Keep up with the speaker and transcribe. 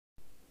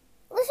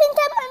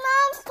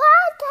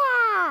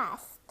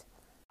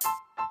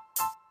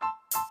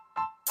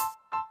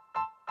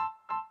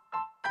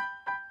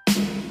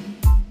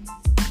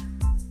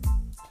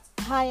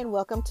Hi, and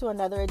welcome to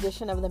another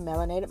edition of the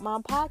Melanated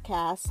Mom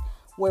Podcast,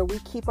 where we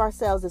keep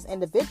ourselves as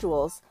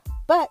individuals,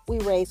 but we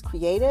raise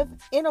creative,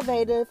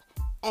 innovative,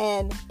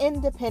 and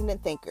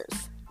independent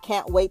thinkers.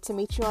 Can't wait to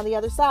meet you on the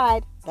other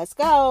side. Let's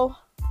go.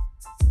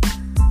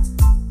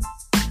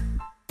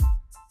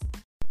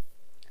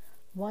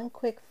 One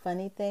quick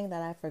funny thing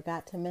that I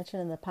forgot to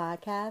mention in the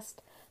podcast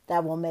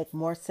that will make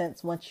more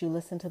sense once you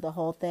listen to the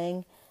whole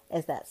thing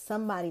is that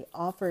somebody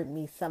offered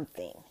me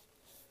something.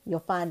 You'll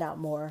find out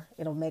more.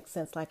 It'll make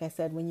sense, like I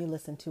said, when you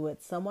listen to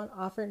it. Someone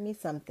offered me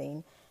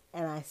something,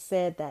 and I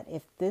said that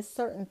if this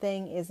certain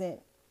thing isn't,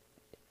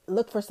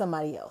 look for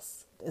somebody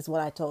else, is what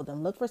I told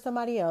them. Look for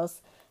somebody else,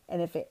 and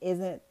if it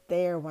isn't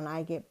there when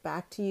I get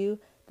back to you,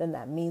 then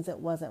that means it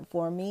wasn't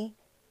for me.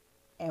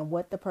 And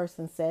what the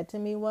person said to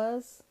me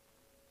was,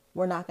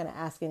 we're not going to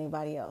ask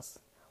anybody else.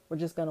 We're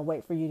just going to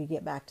wait for you to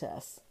get back to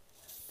us.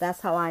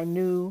 That's how I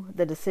knew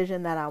the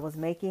decision that I was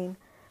making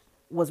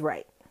was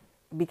right,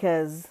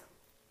 because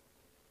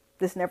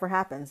this never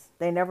happens.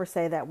 They never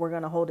say that we're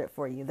going to hold it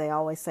for you. They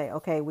always say,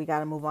 okay, we got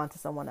to move on to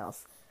someone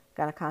else.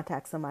 Got to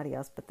contact somebody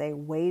else. But they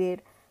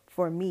waited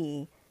for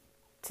me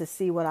to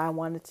see what I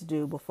wanted to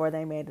do before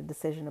they made a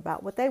decision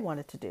about what they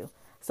wanted to do.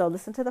 So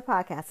listen to the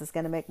podcast. It's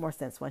going to make more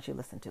sense once you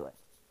listen to it.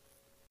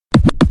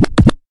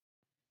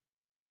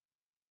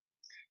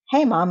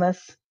 Hey,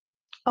 mamas.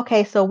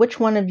 Okay, so which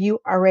one of you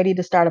are ready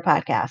to start a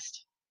podcast?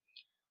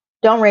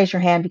 Don't raise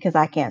your hand because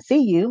I can't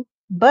see you,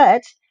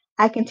 but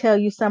I can tell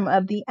you some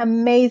of the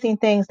amazing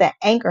things that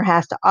Anchor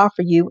has to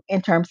offer you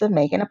in terms of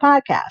making a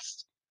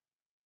podcast.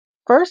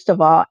 First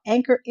of all,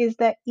 Anchor is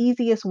the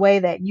easiest way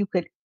that you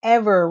could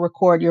ever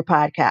record your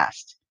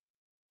podcast.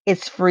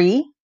 It's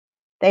free.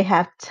 They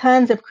have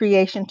tons of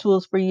creation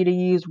tools for you to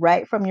use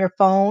right from your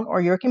phone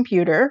or your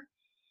computer.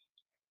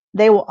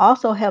 They will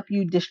also help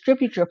you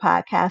distribute your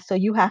podcast so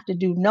you have to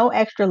do no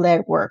extra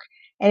legwork,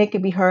 and it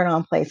can be heard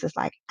on places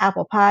like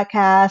Apple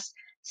Podcasts,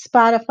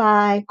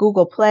 Spotify,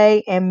 Google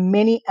Play, and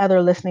many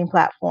other listening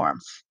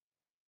platforms.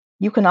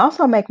 You can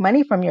also make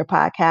money from your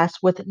podcast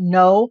with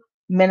no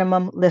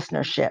minimum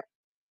listenership.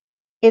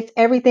 It's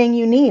everything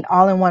you need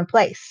all in one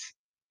place.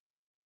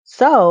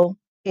 So,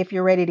 if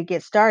you're ready to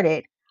get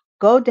started,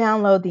 go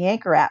download the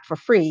Anchor app for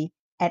free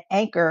at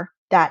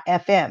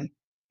anchor.fm.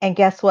 And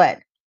guess what?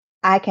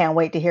 I can't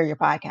wait to hear your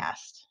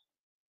podcast.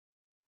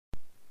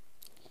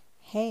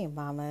 Hey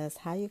mamas,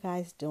 how you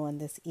guys doing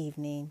this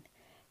evening?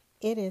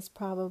 It is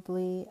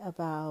probably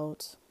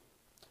about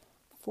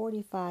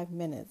 45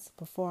 minutes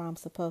before I'm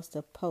supposed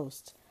to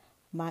post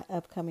my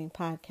upcoming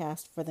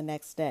podcast for the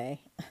next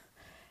day.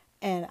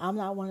 And I'm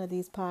not one of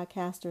these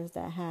podcasters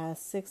that has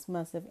 6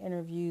 months of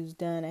interviews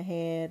done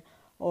ahead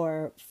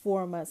or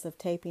 4 months of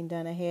taping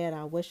done ahead.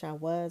 I wish I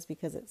was,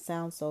 because it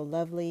sounds so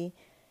lovely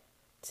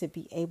to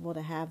be able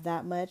to have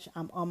that much.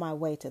 I'm on my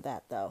way to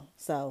that though.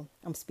 So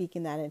I'm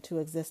speaking that into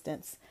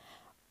existence.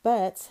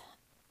 But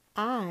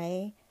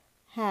I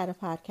had a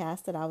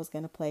podcast that I was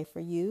going to play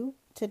for you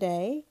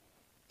today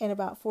in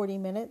about 40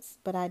 minutes,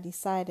 but I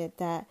decided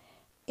that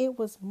it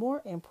was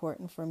more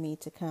important for me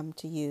to come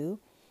to you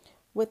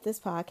with this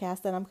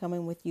podcast that I'm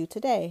coming with you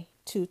today,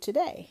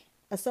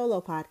 a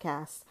solo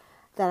podcast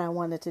that I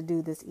wanted to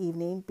do this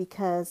evening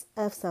because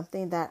of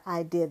something that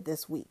I did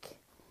this week.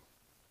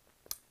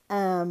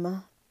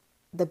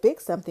 The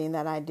big something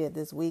that I did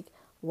this week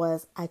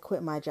was I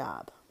quit my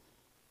job.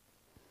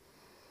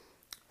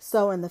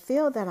 So in the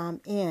field that I'm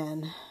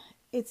in,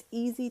 it's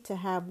easy to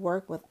have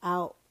work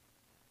without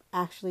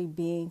actually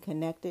being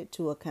connected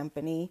to a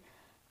company.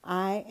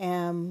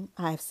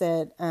 I've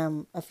said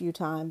a few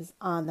times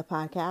on the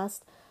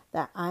podcast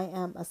that I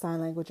am a sign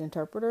language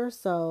interpreter.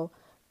 So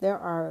there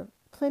are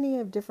plenty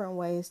of different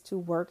ways to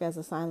work as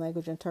a sign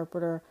language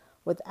interpreter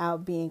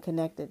without being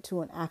connected to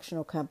an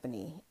actual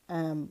company,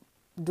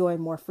 doing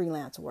more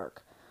freelance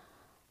work.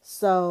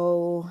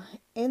 So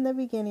in the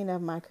beginning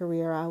of my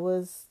career, I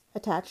was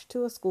attached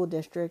to a school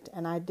district,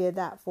 and I did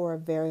that for a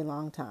very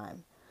long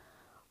time.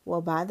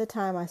 Well, by the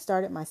time I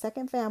started my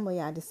second family,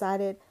 I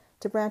decided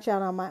to branch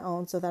out on my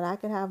own so that I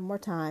could have more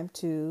time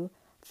to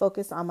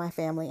focus on my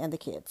family and the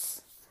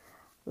kids.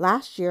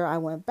 Last year, I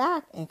went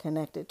back and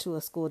connected to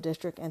a school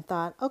district and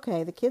thought,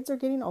 okay, the kids are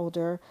getting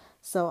older,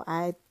 so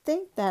I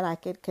think that I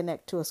could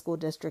connect to a school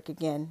district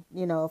again.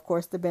 You know, of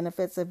course, the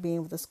benefits of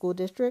being with a school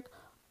district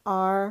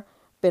are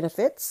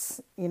benefits.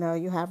 You know,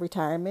 you have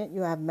retirement,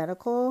 you have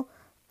medical.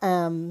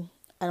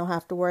 I don't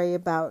have to worry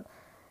about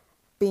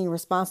being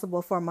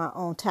responsible for my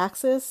own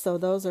taxes. So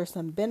those are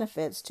some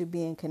benefits to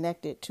being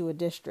connected to a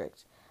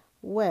district.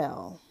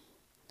 Well,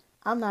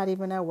 I'm not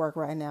even at work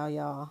right now,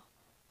 y'all.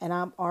 And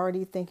I'm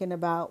already thinking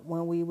about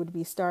when we would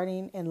be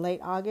starting in late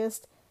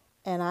August.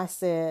 And I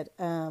said,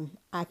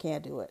 I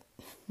can't do it.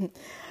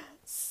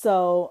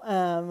 So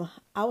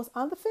I was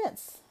on the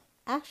fence.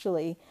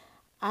 Actually,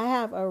 I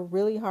have a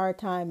really hard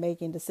time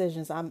making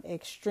decisions. I'm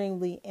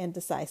extremely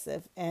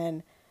indecisive.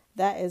 And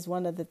that is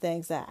one of the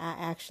things that I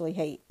actually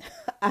hate.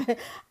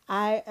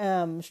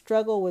 I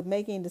struggle with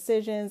making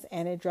decisions,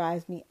 and it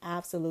drives me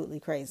absolutely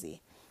crazy.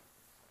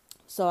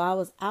 So I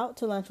was out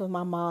to lunch with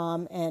my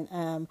mom,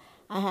 and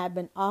I had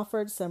been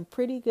offered some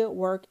pretty good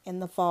work in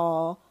the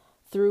fall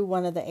through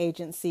one of the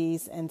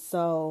agencies. And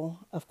so,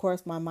 of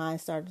course, my mind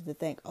started to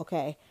think,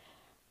 okay,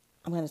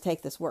 I'm going to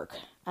take this work.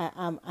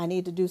 I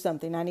need to do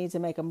something. I need to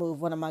make a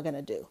move. What am I going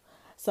to do?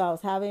 So I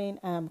was having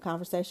a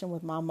conversation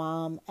with my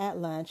mom at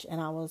lunch, and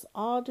I was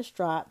all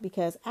distraught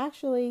because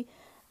actually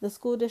the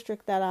school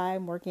district that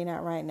I'm working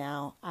at right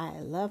now, I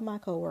love my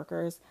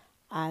coworkers.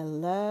 I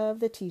love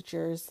the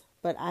teachers,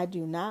 but I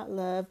do not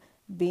love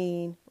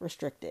being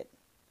restricted.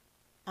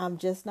 I'm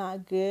just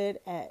not good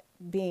at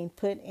being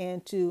put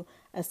into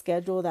a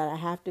schedule that I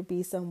have to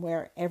be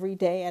somewhere every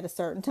day at a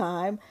certain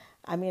time.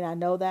 I mean, I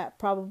know that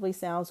probably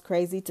sounds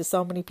crazy to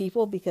so many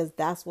people because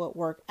that's what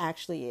work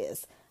actually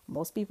is.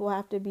 Most people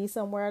have to be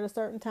somewhere at a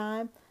certain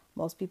time.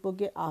 Most people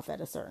get off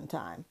at a certain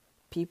time.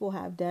 People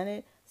have done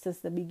it since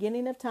the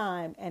beginning of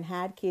time and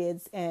had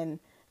kids and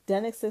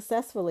done it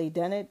successfully,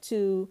 done it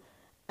to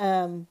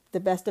the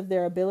best of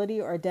their ability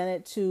or done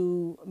it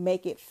to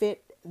make it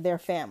fit their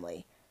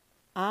family.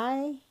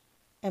 I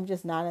am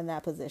just not in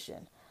that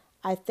position.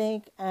 I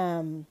think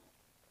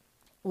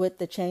with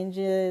the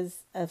changes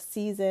of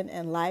season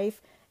and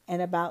life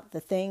and about the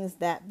things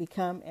that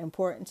become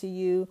important to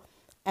you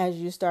as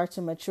you start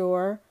to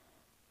mature,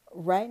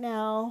 right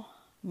now,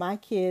 my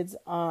kids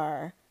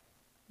are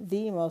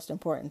the most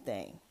important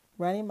thing.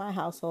 Running my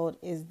household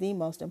is the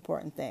most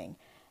important thing.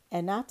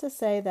 And not to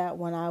say that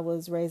when I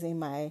was raising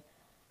my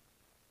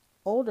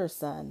older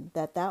son,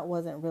 that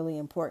wasn't really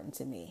important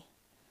to me.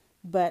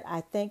 But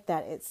I think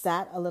that it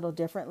sat a little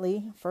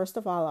differently. First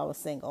of all, I was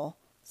single,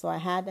 so I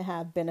had to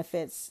have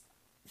benefits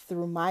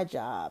through my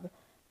job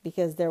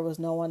because there was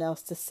no one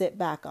else to sit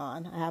back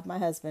on. I have my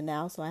husband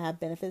now, so I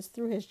have benefits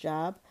through his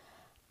job.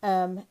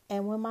 And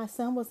when my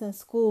son was in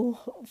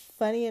school,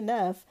 funny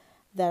enough,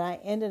 that I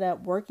ended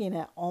up working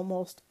at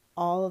almost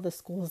all of the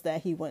schools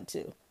that he went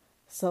to.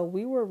 So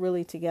we were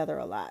really together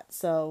a lot.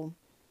 So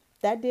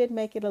that did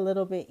make it a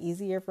little bit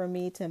easier for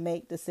me to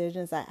make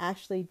decisions. I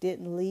actually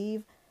didn't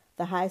leave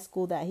the high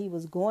school that he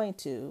was going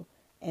to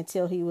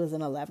until he was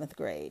in 11th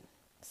grade.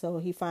 So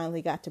he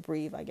finally got to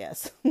breathe, I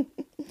guess.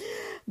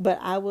 But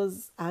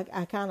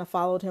I kind of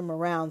followed him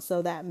around.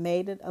 So that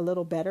made it a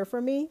little better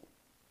for me.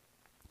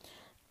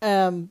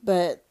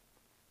 But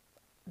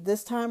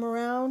this time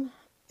around,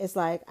 it's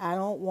like, I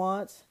don't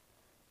want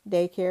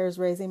daycares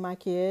raising my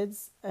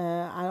kids.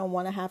 I don't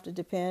want to have to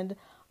depend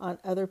on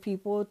other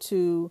people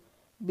to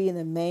be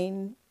the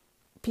main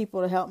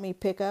people to help me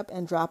pick up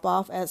and drop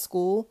off at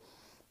school.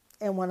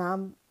 And when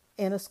I'm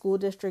in a school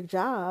district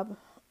job,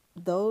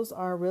 those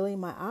are really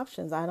my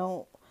options.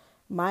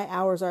 My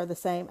hours are the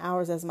same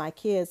hours as my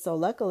kids. So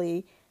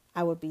luckily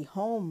I would be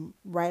home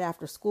right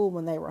after school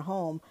when they were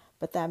home,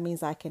 but that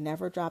means I can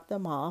never drop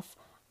them off.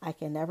 I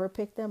can never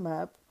pick them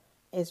up.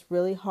 It's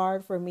really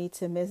hard for me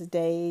to miss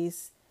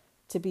days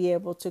to be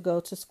able to go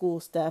to school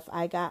stuff.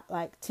 I got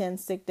like 10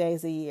 sick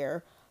days a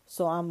year.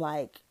 So I'm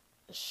like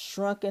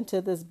shrunk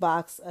into this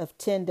box of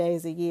 10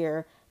 days a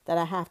year that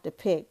I have to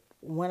pick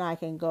when I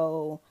can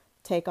go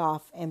take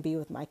off and be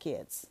with my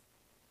kids.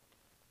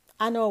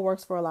 I know it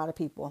works for a lot of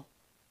people.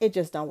 It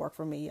just don't work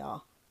for me,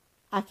 y'all.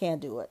 I can't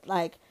do it.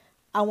 Like,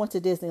 I went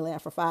to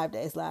Disneyland for 5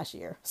 days last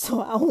year.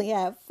 So I only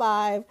have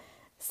 5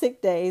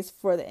 sick days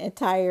for the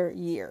entire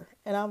year.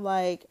 And I'm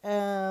like,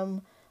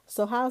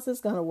 so how's this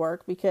going to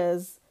work?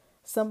 Because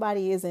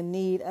somebody is in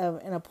need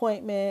of an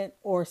appointment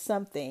or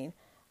something,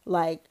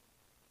 like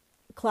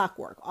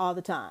clockwork all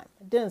the time.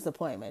 Dentist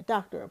appointment,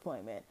 doctor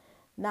appointment,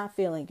 not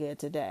feeling good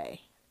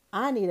today.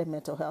 I need a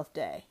mental health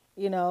day,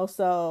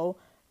 so,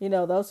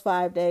 those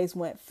 5 days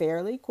went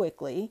fairly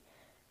quickly.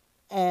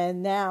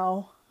 And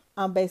now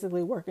I'm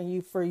basically working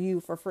you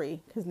for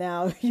free because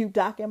now you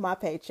docking my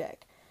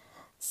paycheck.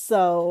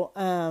 So,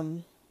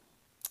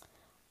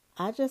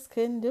 I just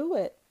couldn't do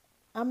it.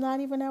 I'm not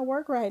even at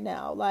work right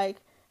now.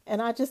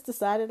 And I just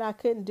decided I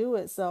couldn't do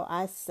it. So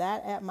I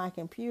sat at my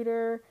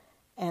computer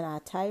and I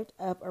typed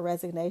up a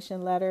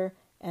resignation letter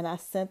and I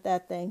sent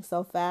that thing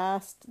so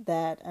fast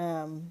that,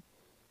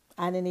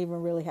 I didn't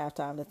even really have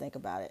time to think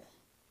about it.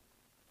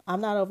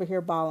 I'm not over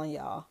here bawling,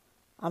 y'all.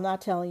 I'm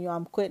not telling you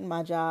I'm quitting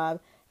my job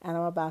and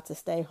I'm about to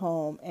stay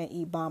home and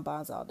eat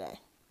bonbons all day.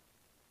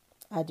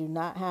 I do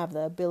not have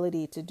the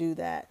ability to do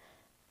that.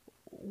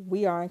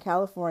 We are in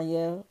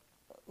California.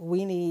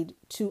 We need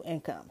 2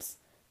 incomes.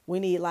 We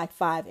need like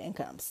 5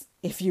 incomes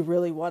if you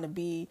really want to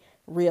be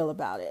real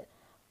about it.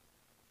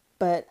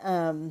 But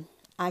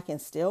I can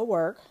still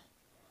work.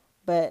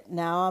 But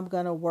now I'm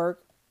going to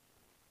work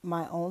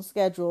my own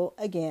schedule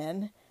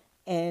again.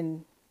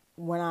 And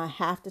when I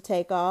have to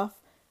take off,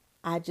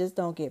 I just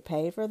don't get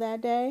paid for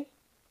that day.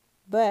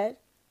 But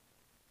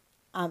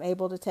I'm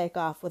able to take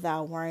off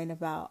without worrying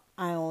about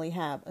I only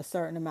have a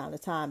certain amount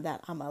of time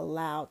that I'm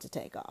allowed to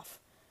take off.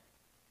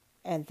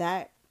 And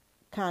that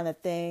kind of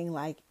thing,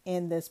 like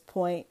in this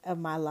point of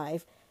my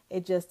life,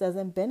 it just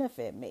doesn't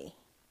benefit me.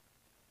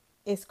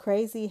 It's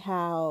crazy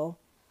how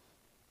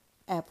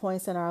at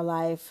points in our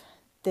life,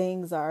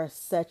 things are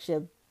such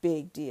a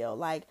big deal.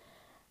 Like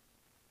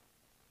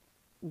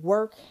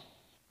work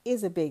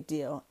is a big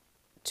deal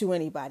to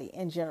anybody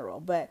in general,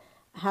 but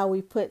how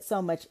we put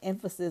so much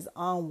emphasis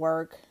on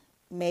work,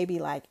 maybe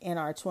like in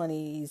our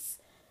 20s,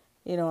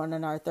 and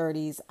in our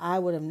 30s. I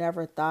would have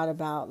never thought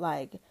about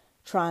like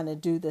trying to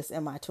do this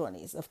in my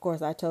 20s. Of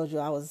course, I told you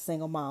I was a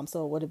single mom,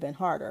 so it would have been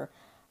harder.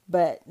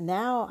 But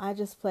now I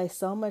just place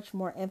so much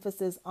more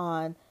emphasis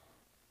on,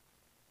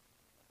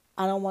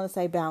 I don't want to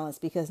say balance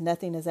because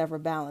nothing is ever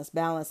balanced.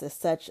 Balance is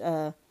such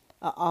a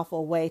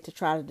awful way to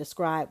try to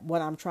describe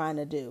what I'm trying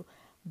to do.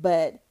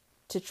 But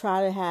to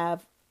try to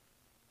have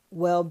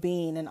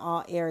well-being in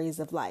all areas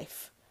of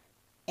life.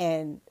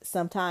 And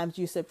sometimes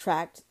you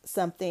subtract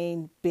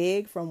something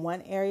big from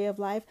one area of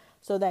life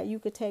so that you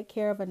could take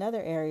care of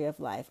another area of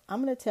life.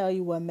 I'm going to tell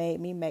you what made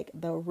me make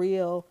the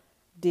real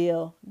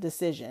deal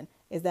decision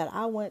is that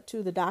I went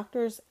to the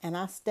doctors and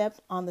I stepped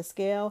on the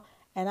scale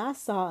and I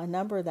saw a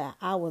number that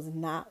I was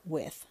not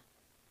with.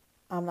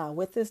 I'm not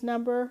with this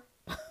number.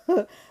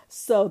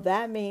 So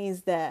that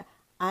means that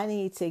I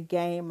need to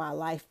gain my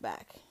life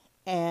back.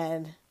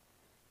 And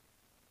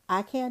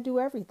I can't do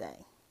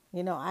everything.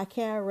 I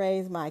can't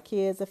raise my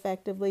kids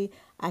effectively.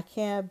 I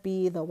can't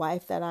be the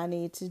wife that I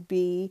need to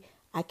be.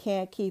 I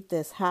can't keep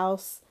this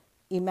house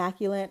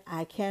immaculate.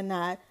 I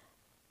cannot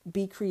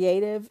be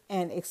creative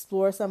and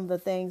explore some of the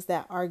things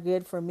that are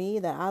good for me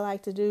that I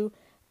like to do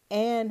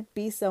and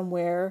be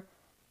somewhere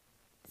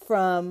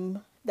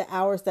from the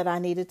hours that I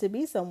needed to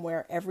be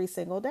somewhere every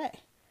single day.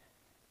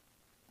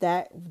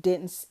 It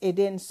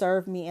didn't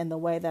serve me in the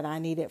way that I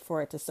needed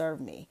for it to serve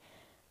me.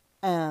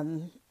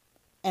 And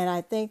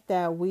I think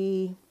that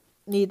we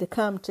need to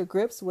come to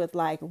grips with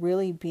like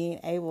really being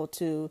able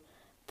to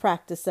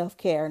practice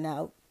self-care.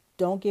 Now,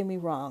 don't get me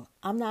wrong.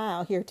 I'm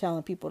not out here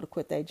telling people to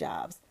quit their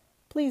jobs.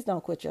 Please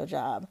don't quit your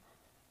job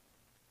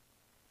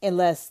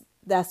unless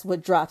that's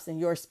what drops in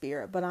your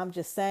spirit. But I'm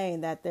just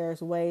saying that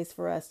there's ways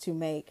for us to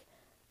make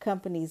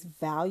companies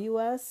value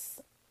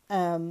us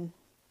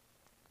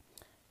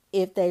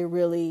if they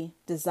really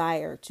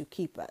desire to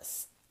keep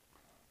us.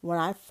 When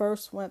I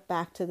first went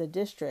back to the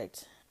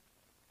district,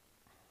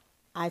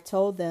 I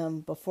told them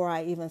before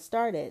I even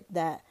started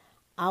that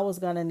I was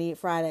going to need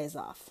Fridays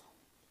off.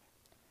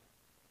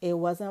 It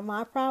wasn't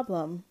my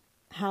problem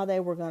how they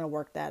were going to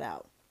work that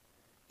out.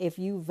 If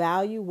you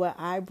value what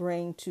I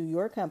bring to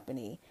your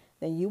company,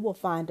 then you will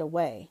find a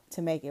way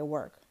to make it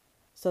work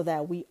so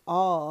that we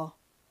all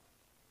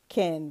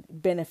can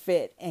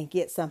benefit and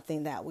get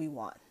something that we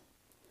want.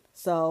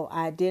 So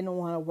I didn't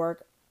want to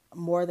work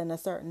more than a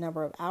certain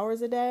number of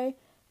hours a day,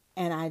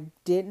 and I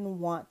didn't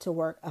want to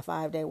work a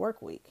 5-day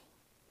work week.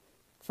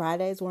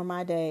 Fridays were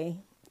my day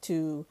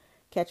to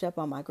catch up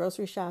on my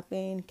grocery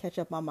shopping, catch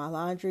up on my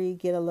laundry,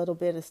 get a little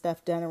bit of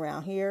stuff done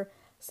around here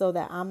so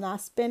that I'm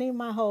not spending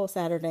my whole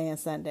Saturday and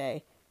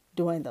Sunday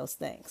doing those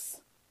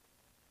things.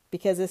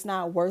 Because it's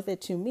not worth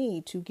it to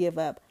me to give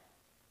up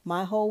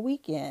my whole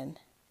weekend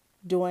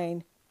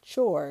doing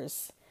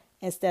chores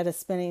instead of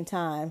spending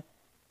time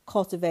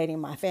cultivating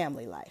my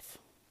family life.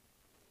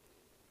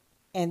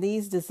 And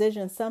these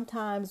decisions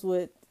sometimes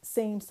would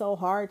seem so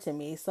hard to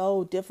me,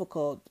 so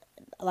difficult.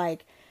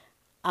 Like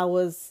I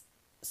was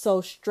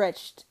so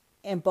stretched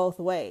in both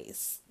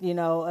ways,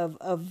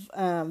 of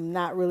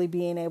not really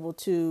being able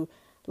to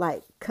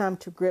like come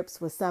to grips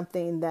with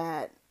something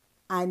that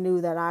I knew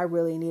that I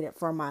really needed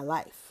for my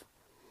life.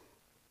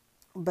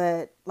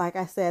 But like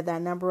I said,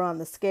 that number on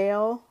the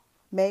scale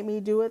made me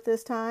do it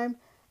this time.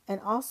 And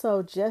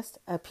also just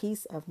a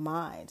peace of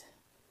mind.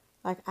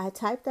 Like I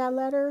typed that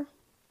letter,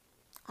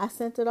 I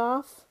sent it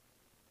off,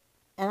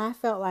 and I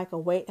felt like a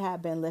weight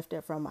had been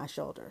lifted from my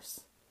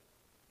shoulders.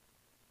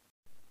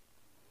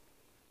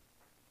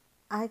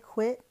 I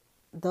quit.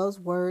 Those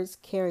words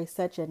carry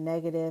such a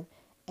negative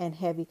and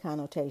heavy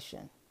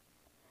connotation.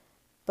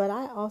 But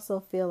I also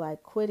feel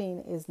like quitting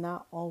is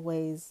not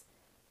always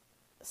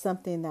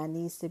something that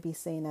needs to be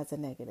seen as a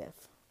negative.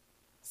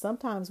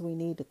 Sometimes we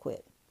need to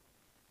quit.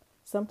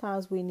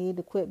 Sometimes we need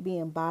to quit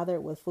being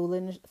bothered with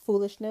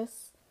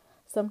foolishness.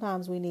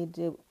 Sometimes we need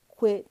to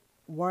quit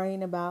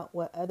worrying about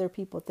what other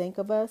people think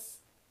of us.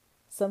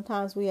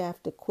 Sometimes we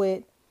have to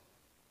quit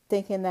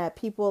thinking that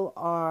people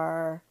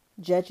are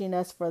judging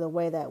us for the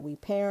way that we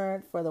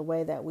parent, for the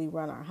way that we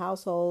run our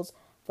households,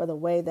 for the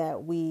way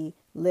that we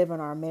live in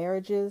our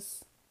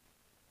marriages.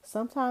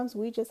 Sometimes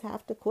we just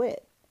have to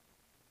quit.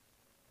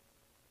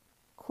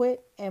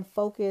 Quit and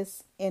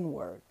focus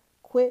inward.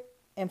 Quit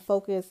and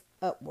focus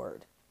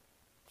upward.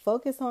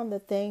 Focus on the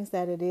things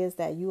that it is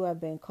that you have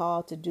been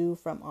called to do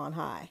from on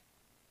high.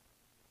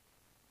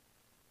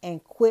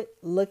 And quit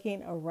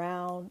looking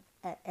around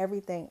at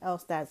everything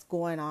else that's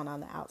going on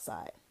the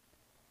outside.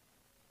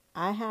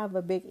 I have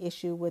a big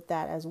issue with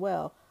that as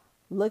well.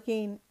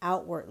 Looking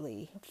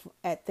outwardly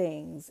at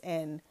things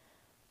and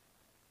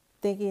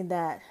thinking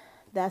that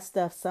that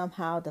stuff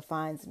somehow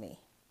defines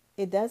me.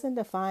 It doesn't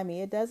define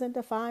me. It doesn't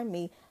define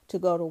me to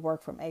go to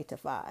work from 8 to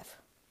 5.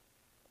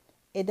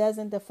 It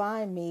doesn't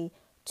define me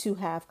to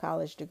have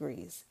college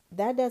degrees.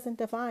 That doesn't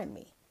define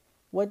me.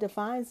 What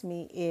defines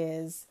me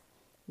is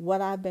what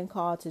I've been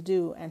called to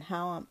do and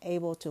how I'm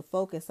able to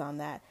focus on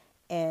that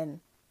and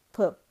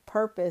put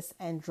purpose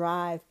and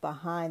drive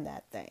behind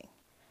that thing.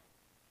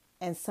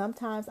 And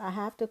sometimes I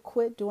have to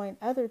quit doing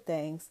other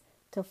things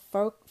to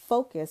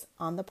focus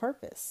on the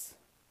purpose.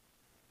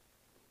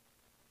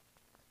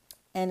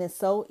 And it's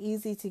so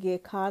easy to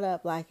get caught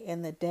up like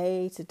in the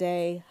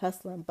day-to-day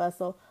hustle and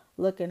bustle,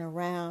 looking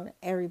around.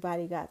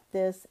 Everybody got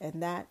this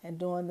and that and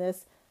doing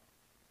this.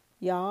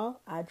 Y'all,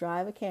 I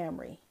drive a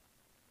Camry.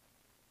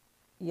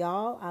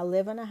 Y'all, I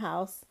live in a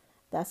house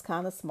that's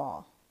kind of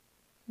small.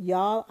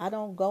 Y'all, I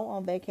don't go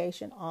on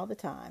vacation all the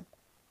time.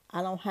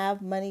 I don't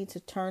have money to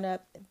turn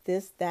up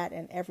this, that,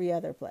 and every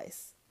other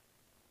place.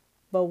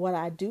 But what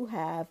I do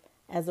have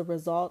as a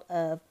result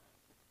of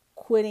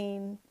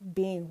quitting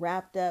being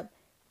wrapped up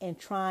in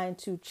trying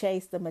to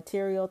chase the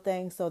material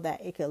thing so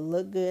that it could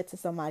look good to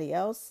somebody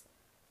else,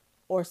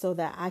 or so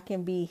that I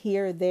can be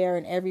here, there,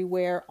 and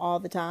everywhere all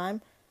the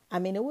time. I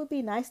mean, it would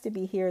be nice to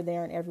be here,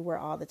 there, and everywhere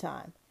all the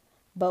time.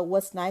 But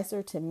what's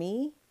nicer to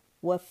me,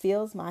 what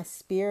fills my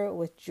spirit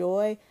with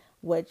joy,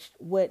 what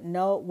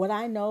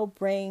I know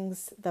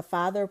brings the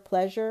Father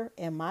pleasure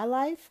in my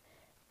life,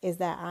 is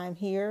that I'm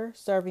here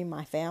serving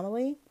my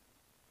family,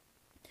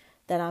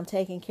 that I'm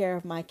taking care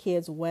of my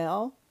kids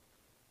well,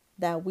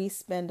 that we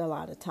spend a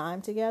lot of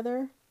time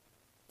together,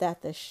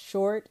 that the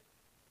short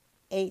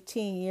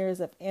 18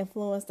 years of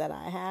influence that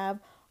I have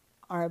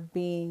are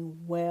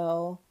being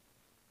well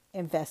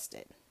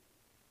invested.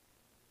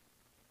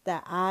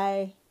 That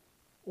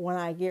when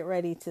I get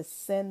ready to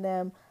send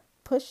them,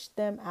 push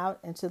them out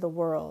into the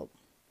world,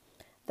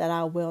 that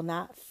I will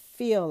not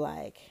feel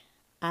like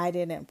I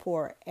didn't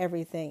pour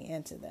everything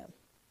into them.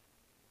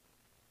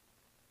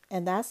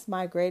 And that's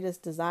my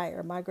greatest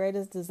desire. My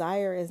greatest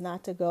desire is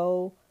not to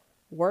go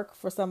work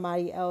for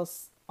somebody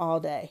else all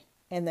day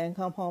and then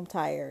come home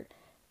tired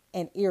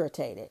and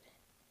irritated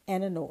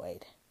and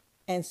annoyed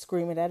and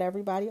screaming at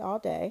everybody all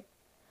day.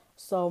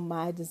 So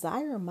my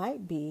desire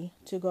might be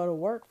to go to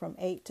work from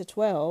 8 to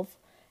 12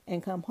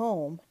 and come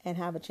home and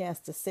have a chance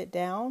to sit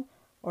down,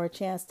 or a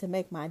chance to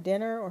make my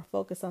dinner or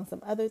focus on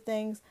some other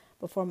things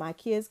before my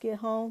kids get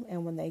home.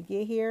 And when they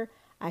get here,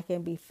 I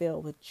can be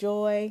filled with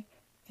joy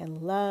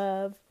and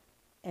love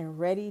and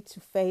ready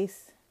to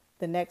face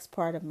the next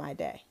part of my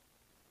day.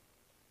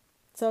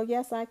 So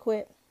yes, I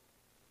quit.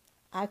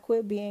 I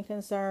quit being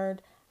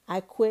concerned.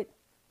 I quit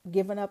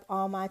giving up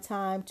all my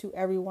time to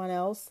everyone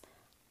else.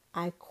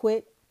 I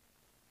quit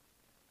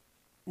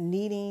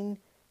needing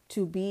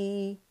to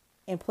be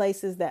in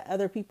places that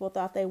other people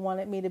thought they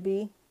wanted me to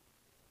be.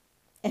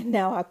 And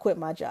now I quit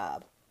my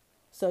job.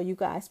 So you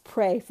guys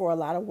pray for a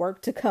lot of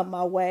work to come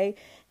my way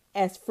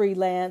as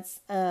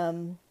freelance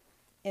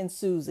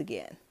ensues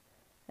again.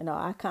 You know,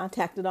 I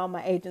contacted all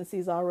my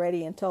agencies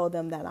already and told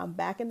them that I'm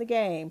back in the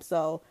game.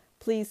 So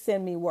please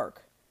send me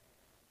work.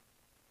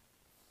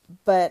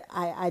 But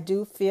I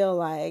do feel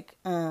like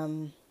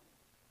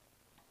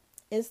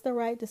it's the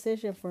right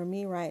decision for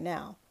me right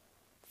now.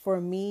 For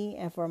me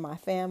and for my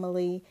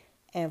family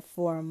and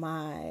for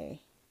my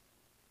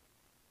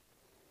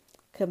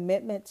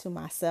commitment to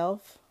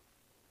myself.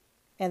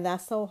 And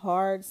that's so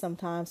hard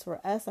sometimes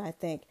for us, I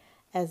think,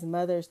 as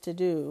mothers to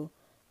do,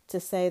 to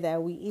say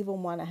that we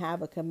even want to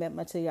have a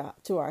commitment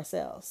to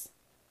ourselves.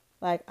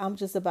 Like, I'm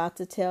just about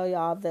to tell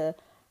y'all the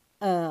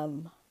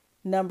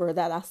number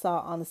that I saw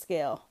on the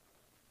scale.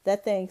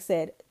 That thing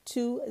said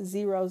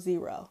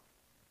 200.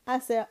 I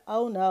said,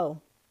 oh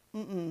no,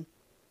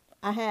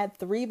 I had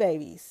 3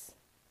 babies.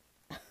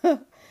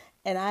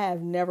 And I have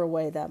never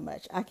weighed that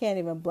much. I can't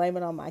even blame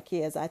it on my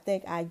kids. I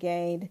think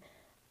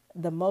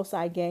the most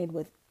I gained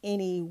with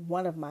any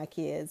one of my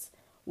kids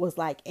was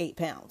like 8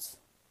 pounds.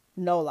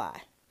 No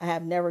lie. I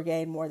have never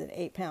gained more than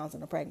 8 pounds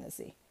in a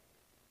pregnancy.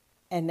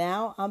 And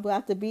now I'm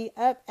about to be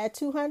up at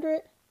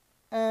 200.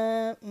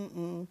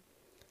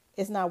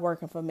 It's not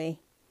working for me.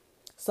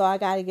 So I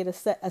got to get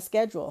a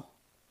schedule.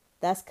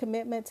 That's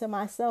commitment to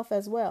myself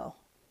as well.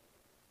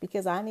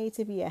 Because I need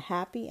to be a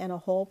happy and a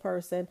whole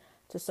person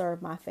to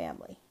serve my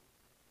family.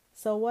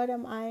 So what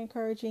am I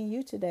encouraging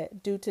you to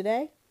do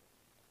today?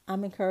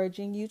 I'm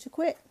encouraging you to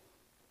quit.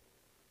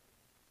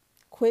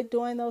 Quit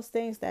doing those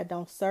things that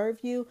don't serve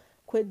you.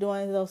 Quit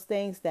doing those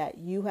things that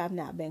you have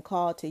not been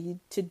called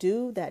to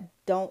do, that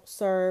don't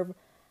serve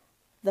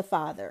the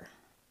Father,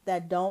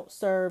 that don't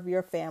serve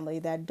your family,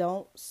 that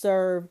don't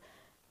serve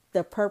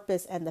the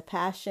purpose and the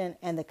passion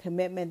and the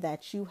commitment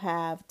that you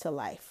have to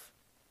life.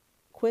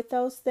 Quit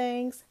those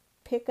things,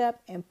 pick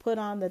up and put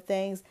on the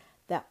things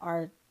that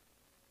are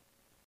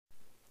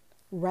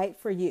right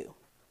for you.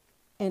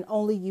 And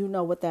only you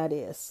know what that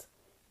is.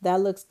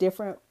 That looks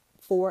different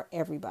for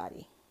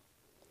everybody.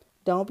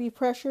 Don't be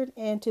pressured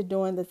into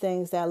doing the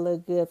things that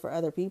look good for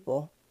other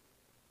people.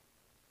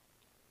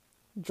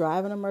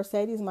 Driving a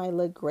Mercedes might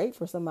look great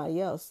for somebody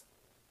else.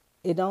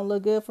 It don't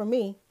look good for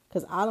me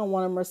because I don't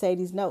want a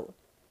Mercedes note.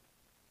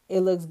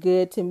 It looks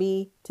good to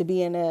me to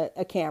be in a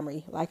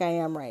Camry like I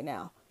am right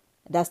now.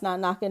 That's not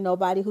knocking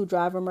nobody who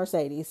drive a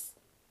Mercedes.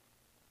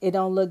 It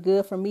don't look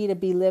good for me to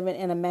be living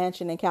in a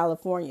mansion in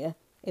California.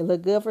 It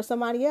look good for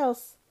somebody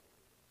else.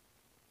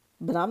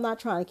 But I'm not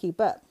trying to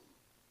keep up.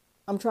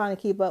 I'm trying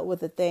to keep up with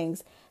the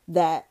things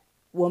that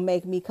will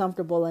make me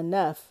comfortable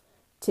enough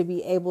to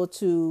be able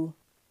to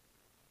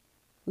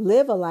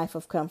live a life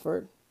of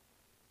comfort,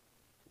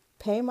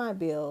 pay my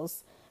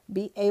bills,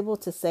 be able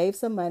to save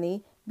some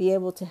money, be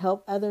able to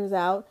help others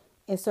out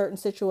in certain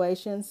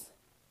situations,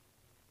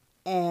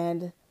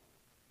 and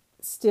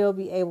still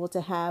be able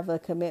to have a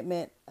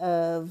commitment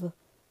of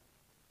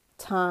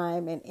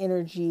time and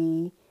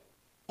energy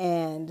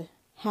and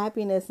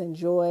happiness and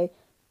joy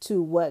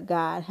to what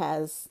God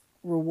has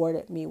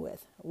rewarded me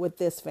with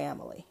this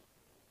family,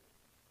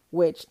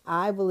 which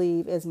I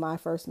believe is my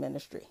first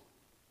ministry.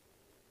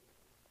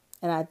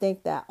 And I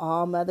think that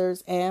all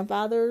mothers and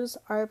fathers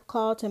are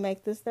called to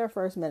make this their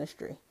first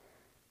ministry.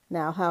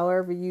 Now,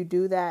 however you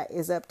do that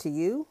is up to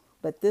you,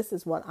 but this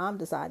is what I'm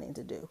deciding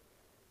to do.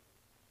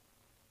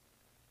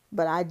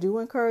 But I do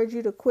encourage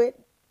you to quit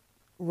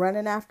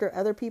running after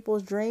other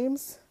people's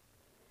dreams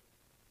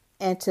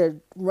and to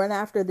run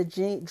after the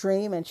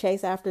dream and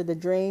chase after the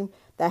dream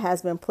that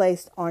has been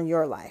placed on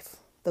your life,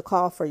 the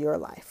call for your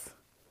life.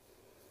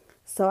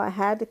 So I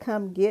had to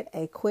come get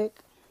a quick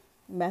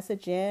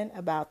message in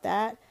about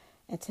that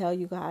and tell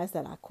you guys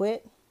that I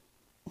quit.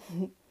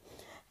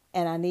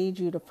 And I need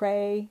you to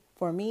pray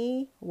for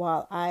me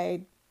while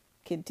I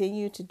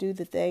continue to do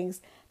the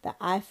things that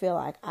I feel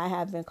like I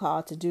have been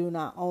called to do,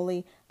 not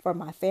only for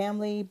my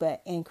family,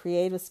 but in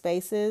creative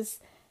spaces,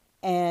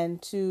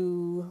 and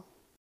to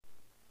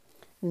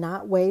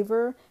not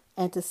waver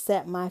and to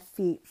set my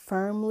feet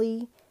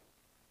firmly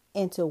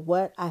into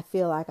what I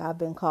feel like I've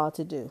been called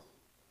to do.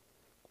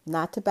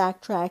 Not to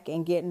backtrack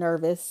and get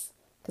nervous,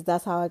 because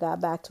that's how I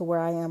got back to where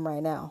I am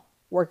right now,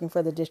 working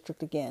for the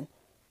district again.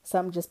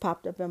 Something just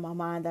popped up in my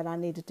mind that I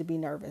needed to be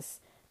nervous,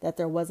 that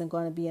there wasn't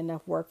going to be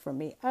enough work for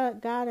me.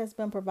 God has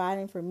been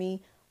providing for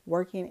me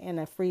working in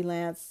a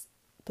freelance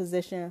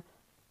position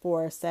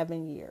for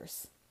 7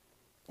 years.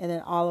 And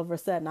then all of a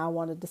sudden I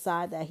want to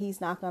decide that he's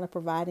not going to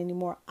provide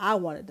anymore. I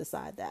want to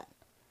decide that.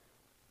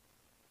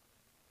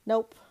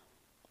 Nope.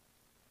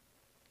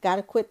 Got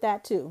to quit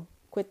that too.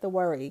 Quit the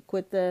worry.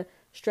 Quit the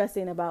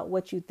stressing about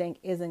what you think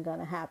isn't going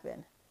to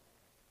happen.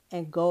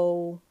 And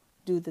go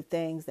do the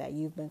things that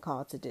you've been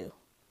called to do.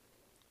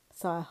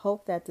 So I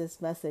hope that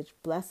this message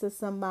blesses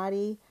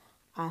somebody.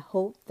 I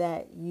hope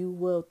that you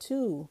will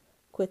too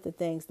quit the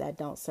things that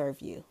don't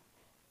serve you.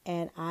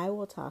 And I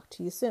will talk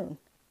to you soon.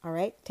 All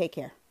right, take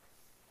care.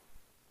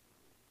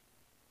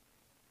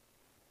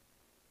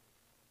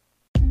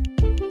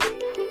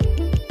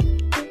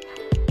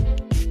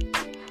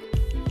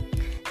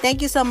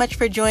 Thank you so much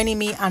for joining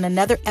me on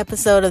another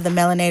episode of the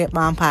Melanated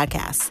Mom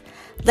Podcast.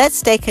 Let's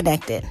stay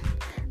connected.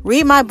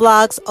 Read my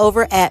blogs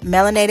over at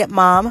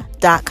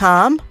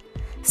melanatedmom.com.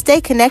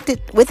 Stay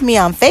connected with me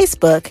on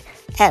Facebook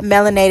at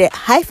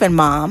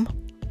melanated-mom,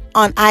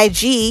 on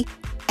IG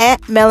at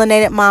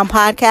Melanated Mom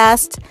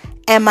Podcast,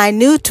 and my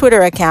new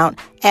Twitter account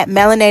at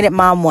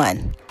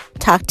melanatedmom1.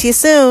 Talk to you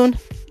soon.